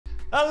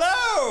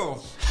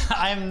Hello!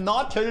 I'm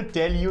not here to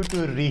tell you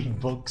to read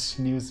books,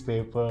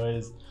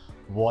 newspapers,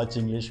 watch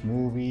English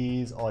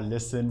movies, or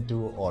listen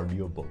to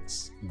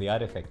audiobooks. They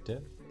are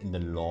effective in the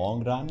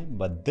long run,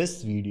 but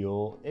this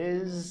video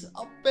is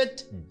a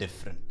bit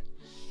different.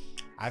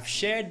 I've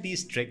shared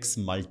these tricks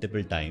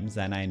multiple times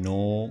and I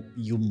know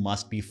you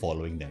must be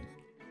following them.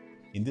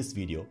 In this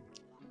video,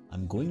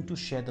 I'm going to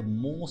share the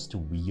most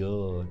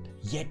weird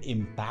yet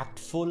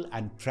impactful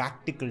and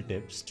practical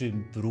tips to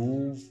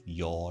improve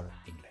your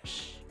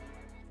English.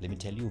 Let me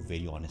tell you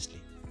very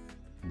honestly,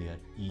 they are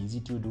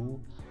easy to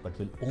do but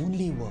will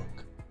only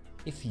work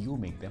if you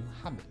make them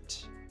a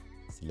habit.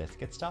 So let's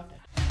get started.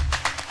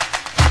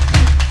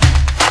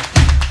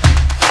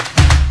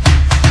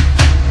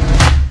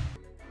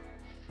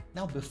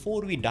 Now,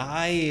 before we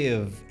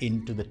dive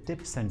into the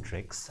tips and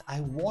tricks,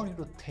 I want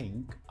you to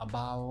think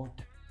about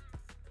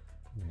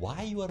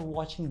why you are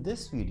watching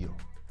this video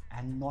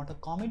and not a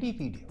comedy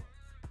video.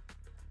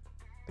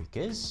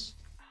 Because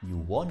you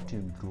want to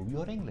improve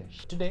your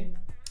English. Today,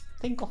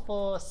 think of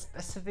a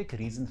specific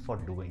reason for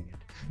doing it.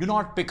 Do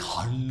not pick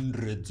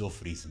hundreds of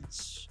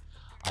reasons.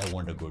 I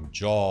want a good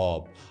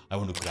job, I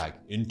want to crack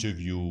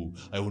interview,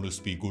 I want to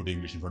speak good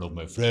English in front of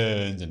my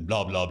friends and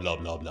blah blah blah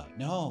blah blah.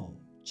 No,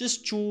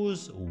 just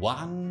choose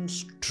one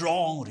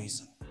strong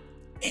reason,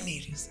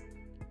 any reason,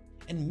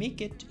 and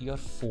make it your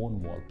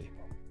phone wallpaper.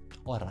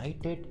 Or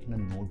write it in a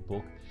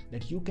notebook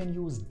that you can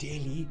use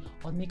daily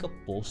or make a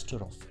poster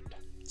of it.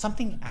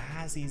 Something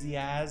as easy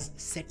as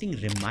setting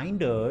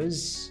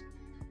reminders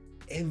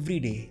every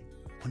day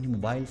on your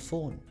mobile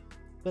phone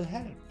will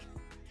help.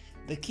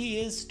 The key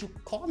is to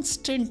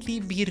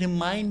constantly be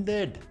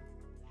reminded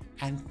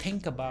and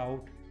think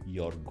about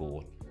your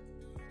goal.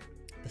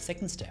 The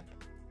second step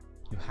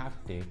you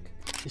have to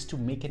take is to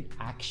make an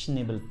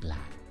actionable plan.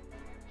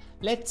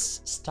 Let's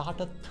start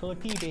a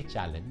 30-day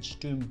challenge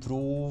to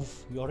improve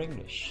your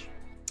English.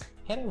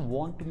 Here I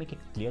want to make it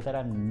clear that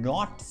I'm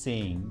not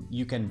saying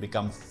you can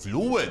become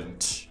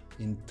fluent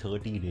in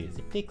 30 days.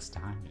 It takes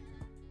time.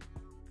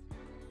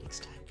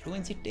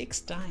 Fluency takes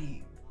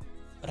time.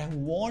 But I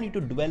want you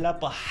to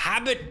develop a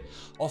habit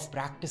of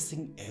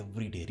practicing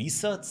every day.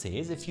 Research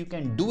says if you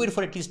can do it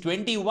for at least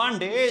 21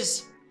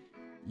 days,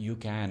 you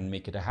can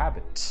make it a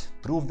habit.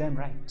 Prove them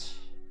right.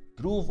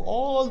 Prove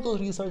all those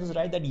researches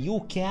right that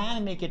you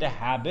can make it a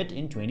habit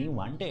in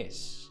 21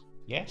 days.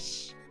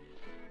 Yes.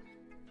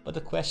 But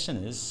the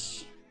question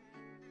is,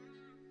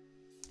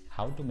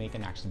 how to make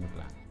an actionable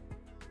plan?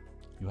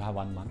 You have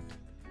 1 month.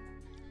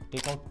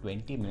 Take out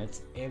 20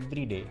 minutes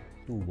every day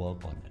to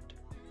work on it.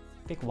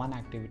 Pick one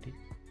activity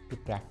to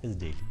practice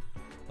daily,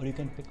 or you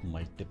can pick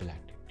multiple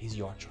activities,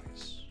 your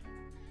choice.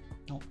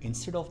 Now,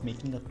 instead of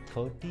making a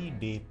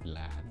 30-day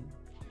plan,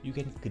 you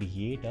can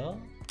create a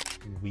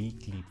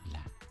weekly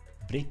plan.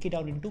 Break it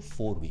down into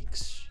 4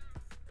 weeks.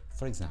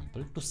 For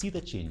example, to see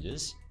the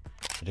changes,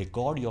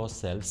 record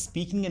yourself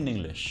speaking in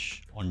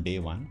English on day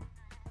 1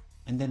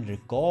 and then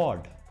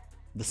record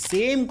the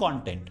same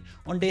content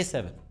on day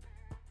 7.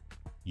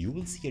 You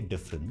will see a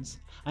difference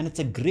and it's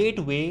a great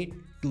way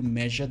to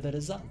measure the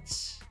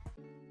results.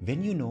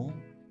 When you know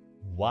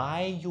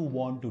why you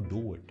want to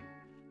do it,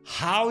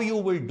 how you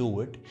will do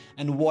it,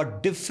 and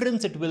what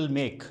difference it will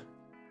make,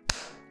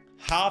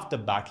 half the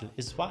battle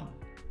is won.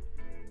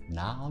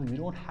 Now you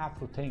don't have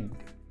to think,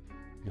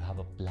 you have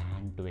a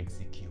plan to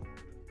execute.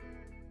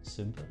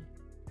 Simple.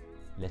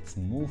 Let's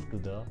move to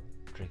the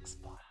tricks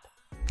part.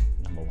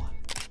 Number 1,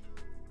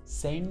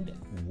 send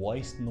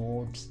voice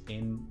notes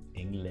in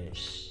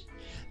English.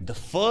 The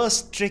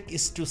first trick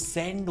is to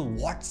send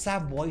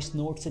WhatsApp voice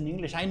notes in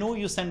English. I know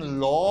you send a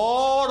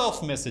lot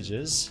of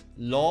messages,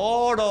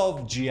 lot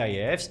of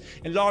GIFs,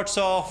 and lots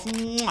of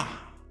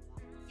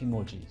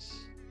emojis.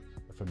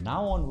 But from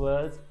now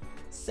onwards,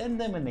 send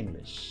them in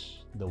English.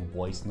 The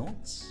voice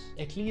notes,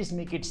 at least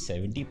make it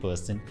 70%,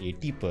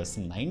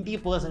 80%,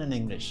 90% in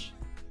English.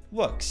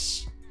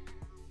 Works.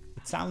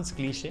 It sounds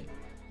cliche,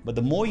 but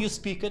the more you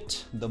speak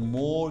it, the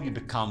more you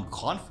become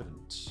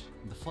confident.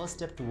 The first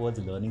step towards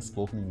learning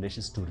spoken English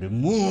is to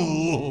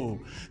remove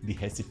the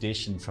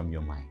hesitation from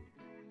your mind.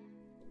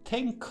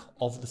 Think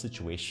of the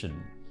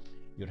situation.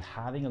 You're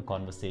having a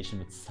conversation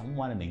with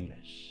someone in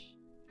English,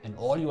 and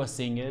all you are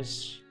saying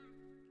is,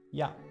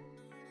 yeah,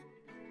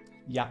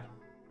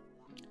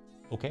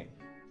 okay,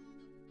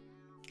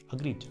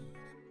 agreed,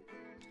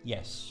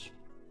 yes,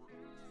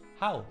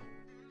 how,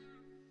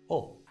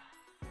 oh,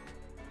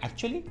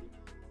 actually.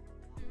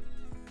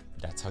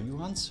 That's how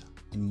you answer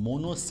in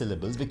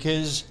monosyllables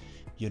because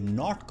you're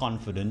not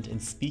confident in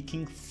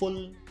speaking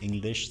full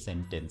English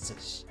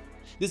sentences.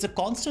 There's a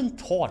constant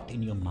thought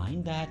in your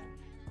mind that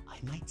I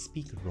might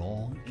speak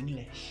wrong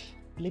English.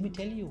 Let me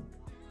tell you,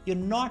 you're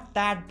not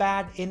that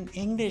bad in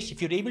English.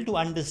 If you're able to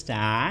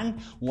understand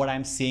what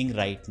I'm saying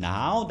right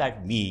now,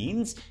 that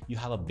means you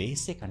have a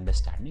basic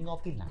understanding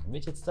of the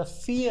language. It's the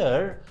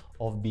fear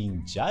of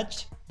being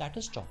judged that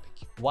is stopping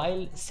you.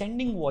 While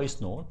sending voice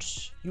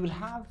notes, you will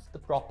have the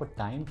proper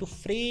time to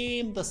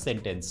frame the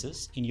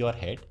sentences in your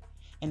head.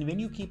 And when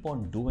you keep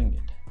on doing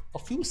it, a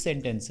few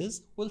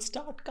sentences will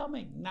start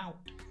coming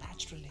out naturally.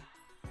 naturally.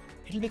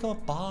 It'll become a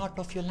part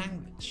of your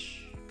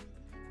language.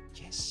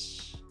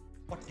 Yes.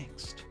 What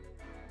next?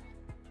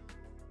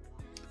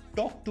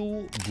 Talk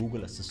to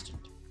Google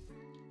Assistant.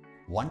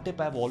 One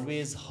tip I've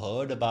always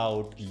heard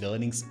about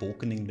learning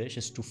spoken English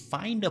is to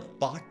find a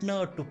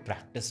partner to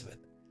practice with.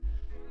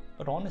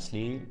 But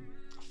honestly,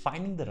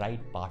 finding the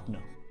right partner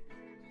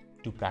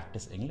to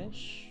practice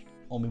English,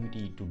 or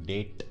maybe to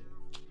date,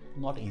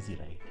 not easy,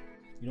 right?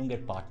 You don't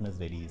get partners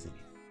very easily.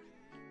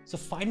 So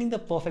finding the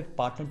perfect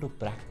partner to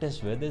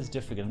practice with is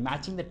difficult.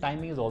 Matching the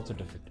timing is also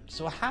difficult.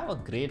 So I have a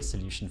great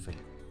solution for you.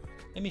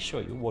 Let me show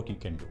you what you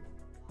can do.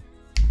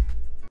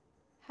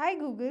 Hi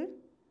Google.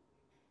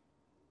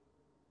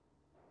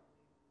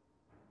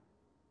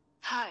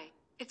 Hi,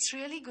 it's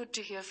really good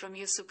to hear from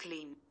you,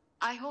 Sukleen.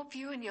 I hope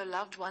you and your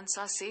loved ones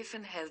are safe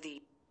and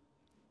healthy.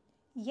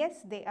 Yes,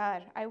 they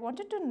are. I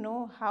wanted to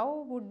know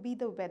how would be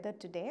the weather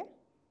today.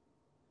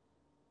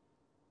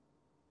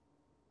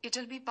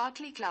 It'll be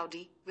partly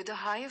cloudy, with a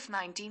high of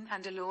 19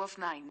 and a low of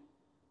 9.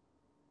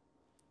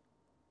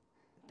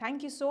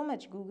 Thank you so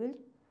much, Google.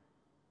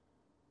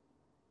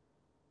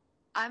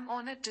 I'm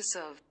honored to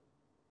serve.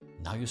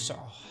 Now you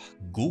saw,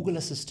 Google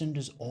Assistant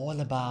is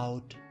all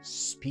about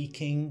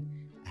speaking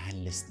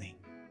and listening.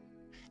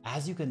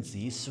 As you can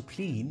see,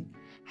 Sukleen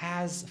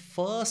has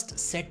first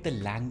set the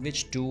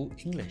language to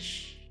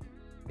English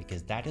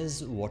because that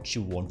is what she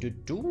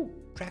wanted to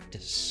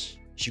practice.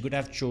 She could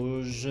have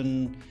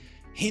chosen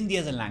Hindi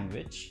as a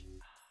language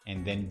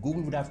and then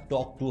Google would have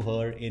talked to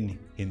her in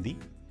Hindi,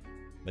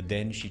 but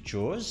then she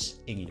chose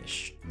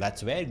English.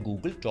 That's where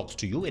Google talks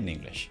to you in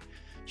English.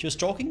 She was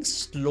talking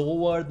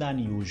slower than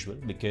usual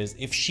because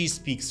if she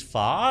speaks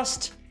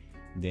fast,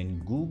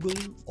 then Google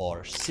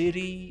or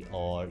Siri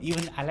or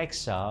even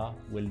Alexa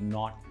will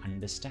not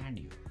understand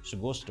you. So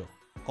go slow.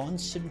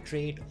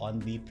 Concentrate on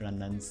the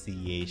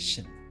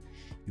pronunciation.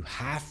 You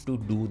have to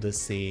do the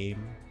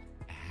same,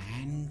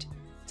 and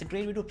it's a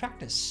great way to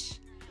practice.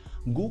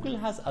 Google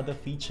has other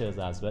features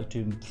as well to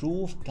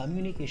improve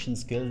communication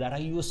skills that are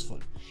useful.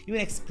 You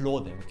can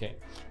explore them, okay?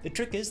 The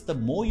trick is the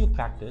more you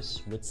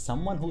practice with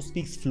someone who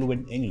speaks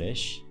fluent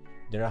English,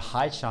 there are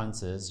high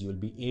chances you'll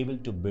be able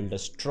to build a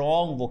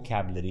strong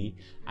vocabulary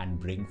and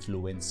bring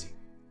fluency.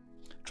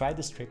 Try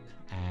this trick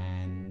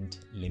and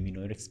let me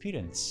know your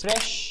experience.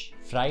 Fresh,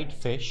 fried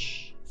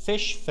fish,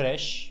 fish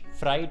fresh,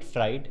 fried,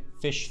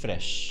 fish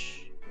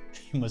fresh.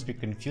 You must be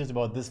confused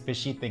about this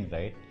fishy thing,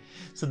 right?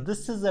 So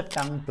this is a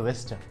tongue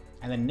twister.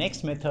 And the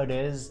next method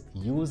is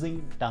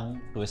using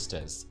tongue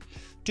twisters.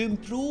 To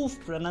improve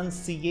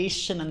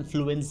pronunciation and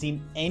fluency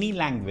in any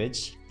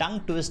language,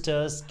 tongue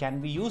twisters can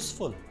be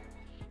useful.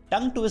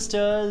 Tongue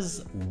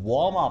twisters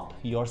warm up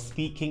your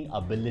speaking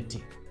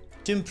ability.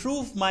 To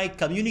improve my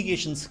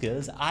communication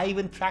skills, I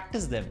even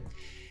practice them.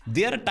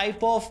 They are a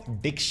type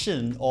of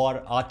diction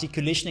or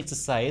articulation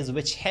exercise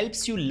which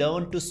helps you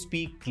learn to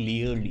speak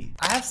clearly.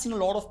 I have seen a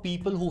lot of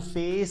people who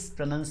face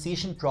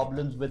pronunciation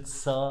problems with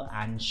sir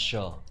and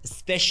sure,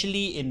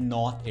 especially in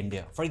North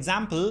India. For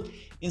example,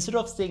 instead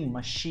of saying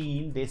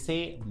machine, they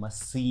say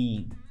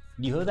machine.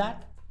 Do you hear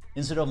that?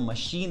 Instead of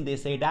machine, they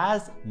say it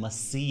as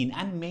machine,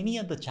 and many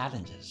other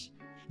challenges.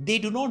 They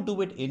do not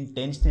do it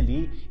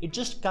intentionally, it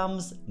just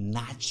comes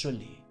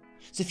naturally.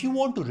 So if you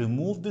want to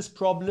remove this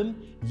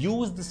problem,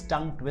 use this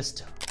tongue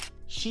twister.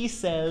 She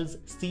sells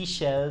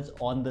seashells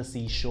on the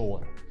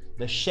seashore.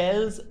 The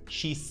shells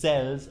she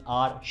sells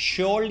are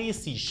surely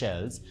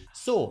seashells.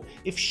 So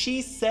if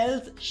she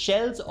sells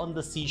shells on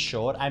the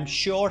seashore, I'm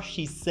sure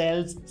she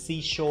sells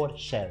seashore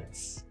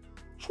shells.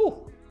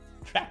 Whew.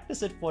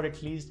 Practice it for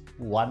at least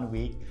 1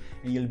 week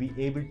and you'll be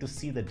able to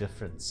see the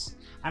difference.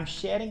 I'm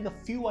sharing a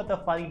few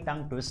other funny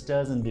tongue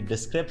twisters in the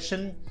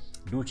description.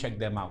 Do check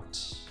them out.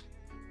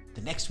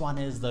 The next one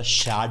is the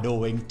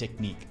shadowing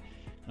technique.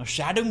 Now,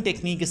 shadowing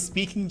technique is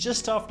speaking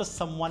just after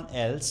someone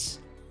else,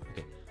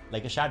 okay,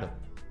 like a shadow.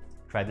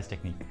 Try this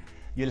technique.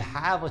 You'll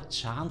have a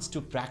chance to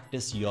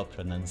practice your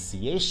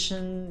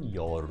pronunciation,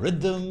 your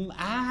rhythm,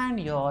 and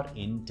your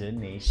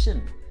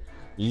intonation.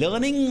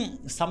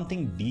 Learning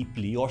something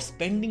deeply or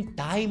spending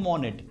time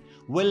on it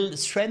will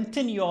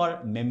strengthen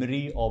your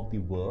memory of the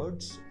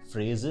words,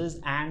 phrases,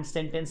 and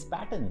sentence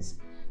patterns.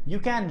 You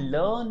can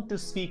learn to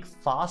speak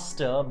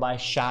faster by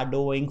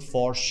shadowing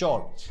for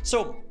sure.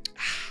 So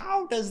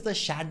how does the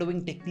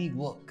shadowing technique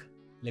work?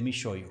 Let me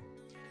show you.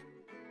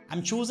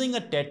 I'm choosing a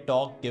TED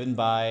talk given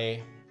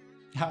by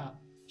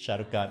Shah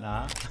Rukh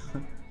Khan.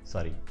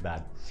 Sorry,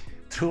 bad.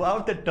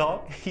 Throughout the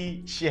talk,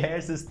 he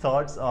shares his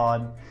thoughts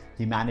on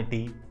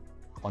humanity,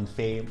 on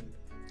fame,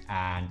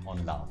 and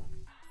on love.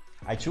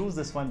 I choose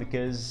this one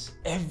because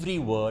every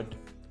word,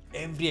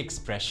 every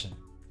expression,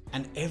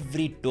 and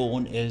every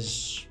tone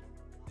is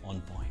on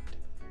point.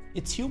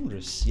 It's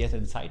humorous yet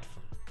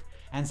insightful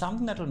and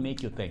something that will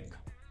make you think.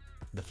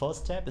 The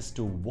first step is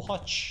to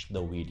watch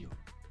the video.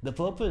 The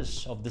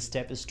purpose of this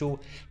step is to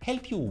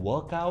help you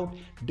work out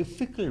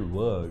difficult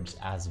words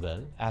as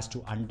well as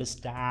to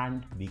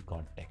understand the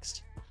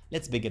context.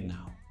 Let's begin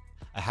now.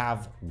 I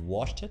have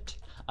watched it.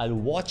 I'll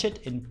watch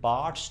it in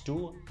parts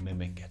to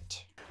mimic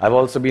it. I've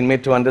also been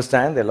made to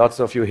understand there are lots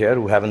of you here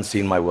who haven't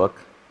seen my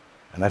work,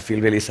 and I feel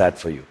really sad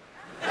for you.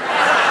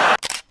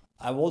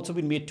 I've also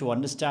been made to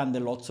understand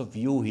there are lots of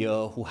you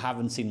here who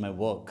haven't seen my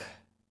work,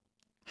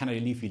 and I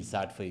really feel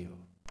sad for you.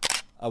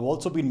 I've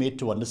also been made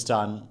to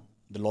understand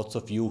there are lots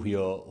of you here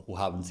who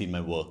haven't seen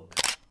my work.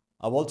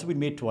 I've also been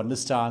made to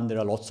understand there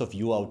are lots of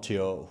you out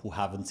here who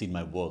haven't seen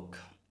my work,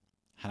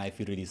 and I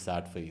feel really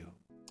sad for you.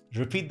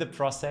 Repeat the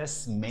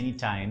process many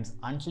times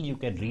until you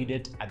can read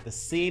it at the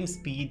same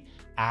speed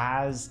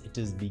as it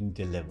is being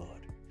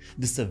delivered.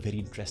 This is a very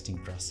interesting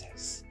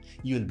process.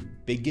 You'll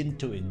begin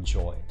to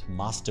enjoy it,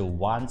 master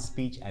one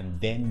speech and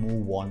then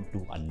move on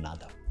to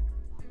another.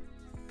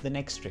 The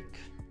next trick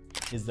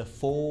is the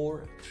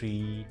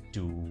 4-3-2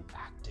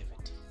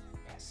 activity.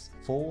 Yes,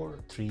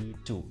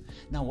 4-3-2.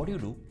 Now what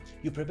do?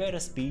 You prepare a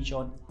speech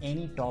on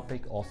any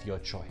topic of your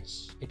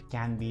choice. It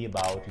can be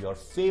about your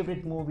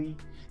favorite movie,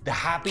 the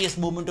happiest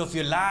moment of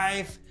your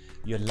life,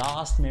 your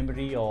last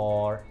memory,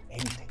 or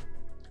anything.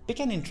 Pick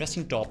an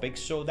interesting topic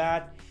so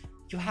that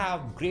you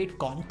have great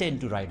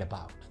content to write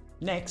about.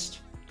 Next,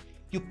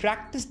 you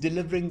practice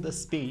delivering the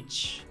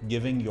speech,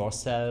 giving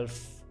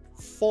yourself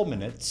 4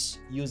 minutes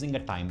using a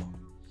timer.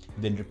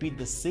 Then repeat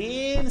the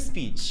same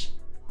speech,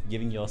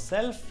 giving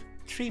yourself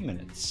 3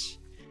 minutes.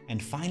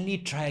 And finally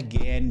try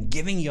again,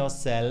 giving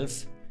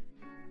yourself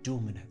 2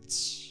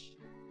 minutes.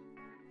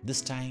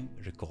 This time,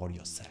 record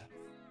yourself.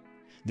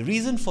 The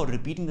reason for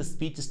repeating the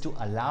speech is to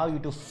allow you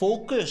to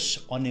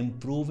focus on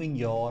improving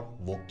your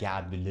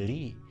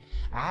vocabulary,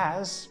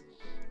 as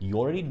you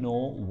already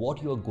know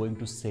what you are going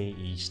to say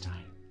each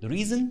time. The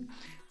reason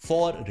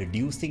for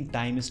reducing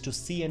time is to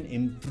see an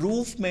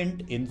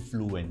improvement in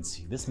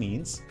fluency. This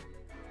means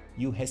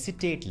you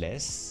hesitate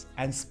less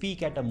and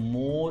speak at a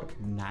more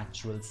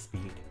natural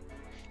speed.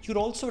 You could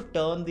also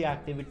turn the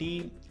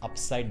activity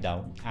upside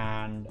down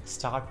and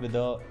start with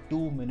a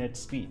 2-minute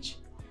speech.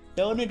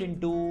 Turn it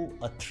into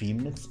a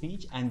 3-minute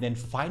speech and then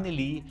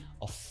finally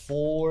a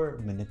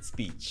 4-minute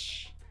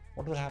speech.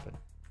 What will happen?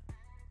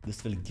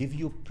 This will give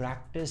you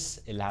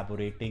practice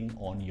elaborating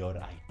on your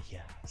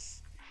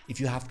ideas. If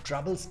you have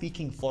trouble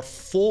speaking for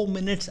 4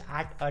 minutes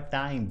at a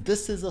time,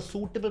 this is a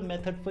suitable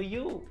method for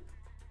you.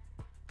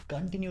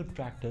 Continued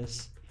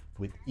practice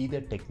with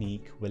either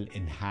technique will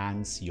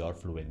enhance your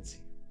fluency.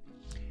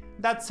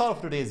 That's all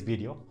of today's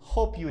video.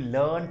 Hope you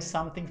learned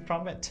something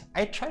from it.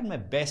 I tried my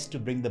best to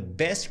bring the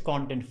best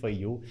content for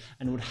you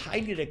and would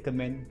highly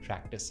recommend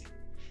practicing.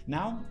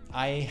 Now,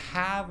 I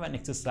have an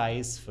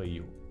exercise for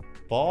you.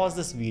 Pause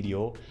this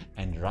video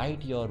and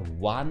write your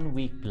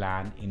 1-week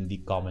plan in the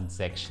comment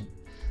section.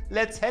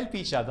 Let's help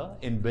each other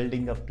in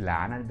building a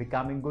plan and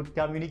becoming good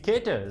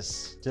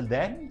communicators. Till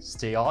then,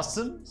 stay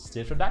awesome,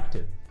 stay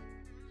productive.